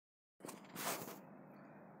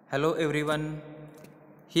Hello everyone.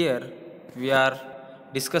 Here we are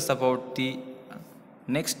discuss about the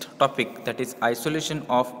next topic, that is isolation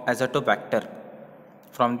of azatobacter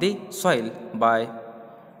from the soil by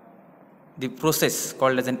the process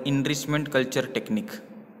called as an enrichment culture technique.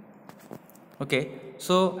 Okay,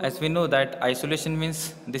 so as we know that isolation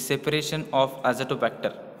means the separation of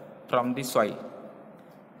azatobacter from the soil.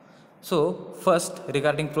 So first,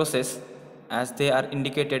 regarding process, as they are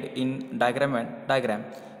indicated in diagram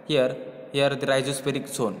here the rhizospheric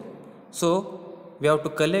zone. So we have to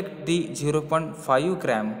collect the 0.5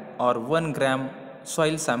 gram or 1 gram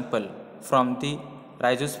soil sample from the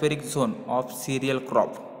rhizospheric zone of cereal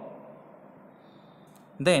crop.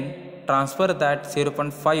 Then transfer that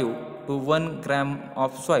 0.5 to 1 gram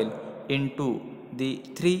of soil into the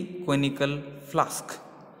 3 conical flask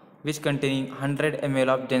which containing 100 ml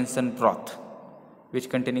of Jensen broth,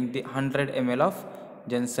 of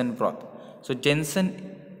Jensen broth. So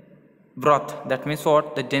Jensen broth, that means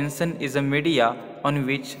what? The Jensen is a media on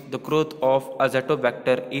which the growth of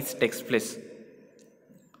azatobacter takes place.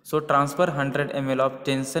 So transfer 100 ml of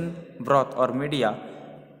Jensen broth or media.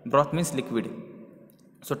 Broth means liquid.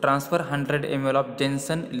 So transfer 100 ml of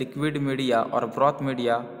Jensen liquid media or broth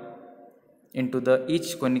media into the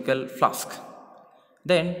each conical flask.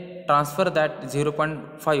 Then transfer that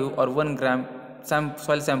 0.5 or 1 gram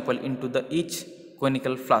soil sample into the each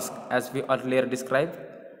conical flask as we earlier described.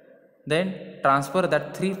 Then transfer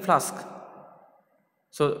that 3 flask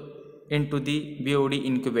into the BOD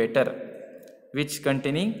incubator, which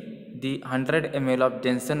containing the 100 ml of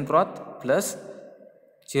Jensen broth plus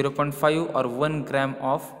 0.5 or 1 gram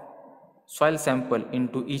of soil sample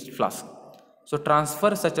into each flask. So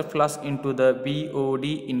transfer such a flask into the BOD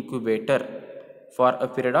incubator for a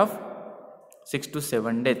period of 6 to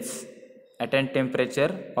 7 days at a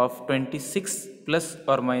temperature of 26 plus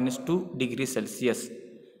or minus 2 degrees Celsius,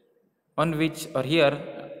 on which or here,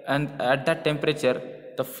 and at that temperature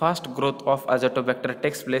the fast growth of azatobacter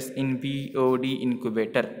takes place in BOD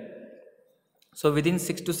incubator. So within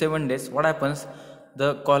 6 to 7 days, what happens?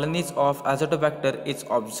 The colonies of azatobacter is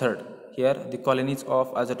observed. Here the colonies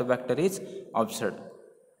of azatobacter is observed.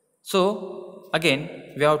 So again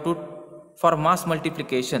we have to, for mass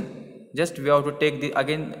multiplication, just we have to take the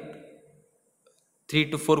again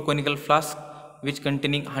 3 to 4 conical flask which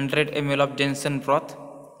containing 100 ml of Jensen broth.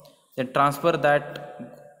 Then transfer that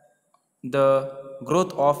the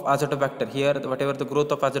growth of azatobacter, here whatever the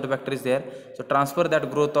growth of azatobacter is there, so transfer that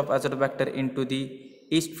growth of azatobacter into the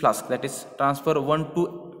each flask, that is transfer 1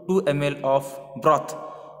 to 2 ml of broth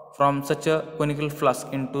from such a conical flask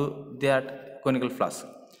into that conical flask.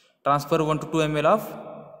 Transfer 1 to 2 ml of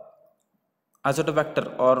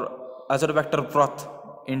azatobacter or azatobacter broth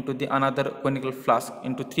into the another conical flask,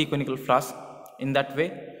 into 3 conical flasks in that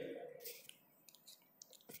way.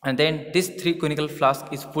 And then this 3 conical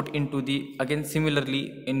flask is put into the again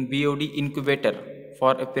similarly in BOD incubator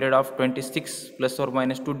for a period of 26 plus or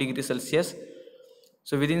minus 2 degrees Celsius.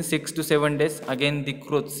 So within 6 to 7 days, again the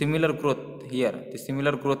growth, similar growth here, the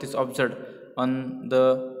similar growth is observed on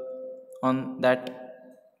that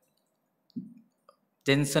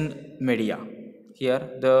Jensen media. Here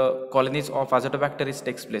the colonies of azatobacter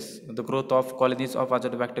takes place. The growth of colonies of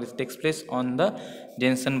azatobacter takes place on the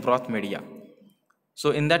Jensen broth media.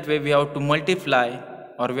 So in that way we have to multiply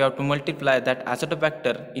that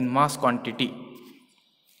azatobacter in mass quantity.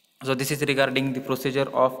 So this is regarding the procedure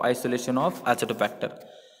of isolation of azatobacter.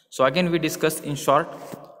 So again we discuss in short.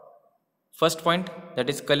 First point, that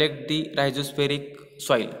is collect the rhizospheric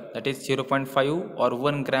soil, that is 0.5 or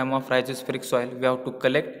 1 gram of rhizospheric soil we have to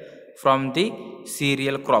collect from the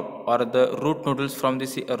cereal crop or the root nodules from the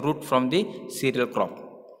root from the cereal crop.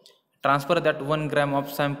 Transfer that 1 gram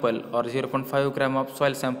of sample or 0.5 gram of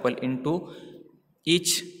soil sample into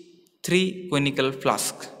each 3 conical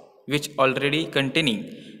flask which already containing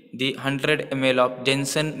the 100 ml of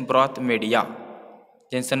Jensen broth media.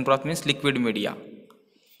 Jensen broth means liquid media.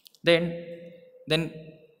 Then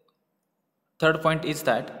third point is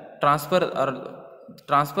that transfer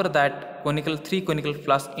that 3 conical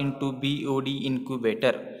flask into BOD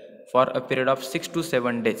incubator for a period of 6 to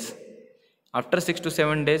 7 days. After 6 to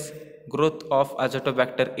 7 days, growth of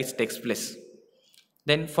azatobacter takes place.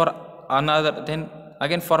 Then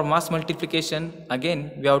again for mass multiplication,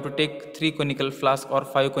 again we have to take 3 conical flask or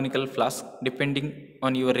 5 conical flask depending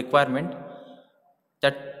on your requirement.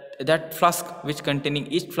 That flask which containing,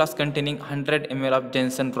 each flask containing 100 ml of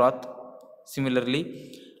Jensen broth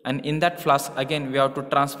similarly, and in that flask again we have to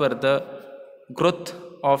transfer the growth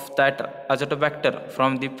of that azatobacter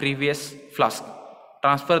from the previous flask.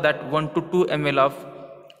 Transfer that 1 to 2 ml of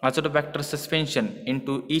Azotobacter suspension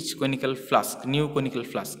into each conical flask, new conical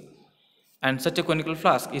flask, and such a conical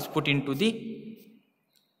flask is put into the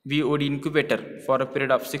VOD incubator for a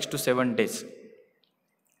period of 6 to 7 days.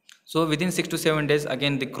 So within 6 to 7 days,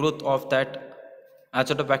 again the growth of that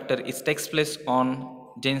Azotobacter is takes place on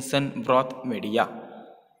Jensen broth media.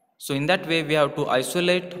 So in that way, we have to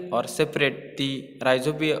isolate or separate the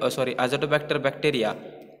Azotobacter bacteria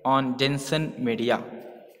on Jensen media.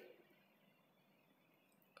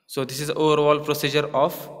 So this is the overall procedure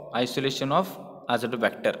of isolation of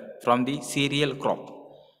Azotobacter from the cereal crop.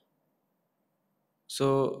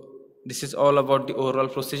 So this is all about the overall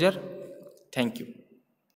procedure. Thank you.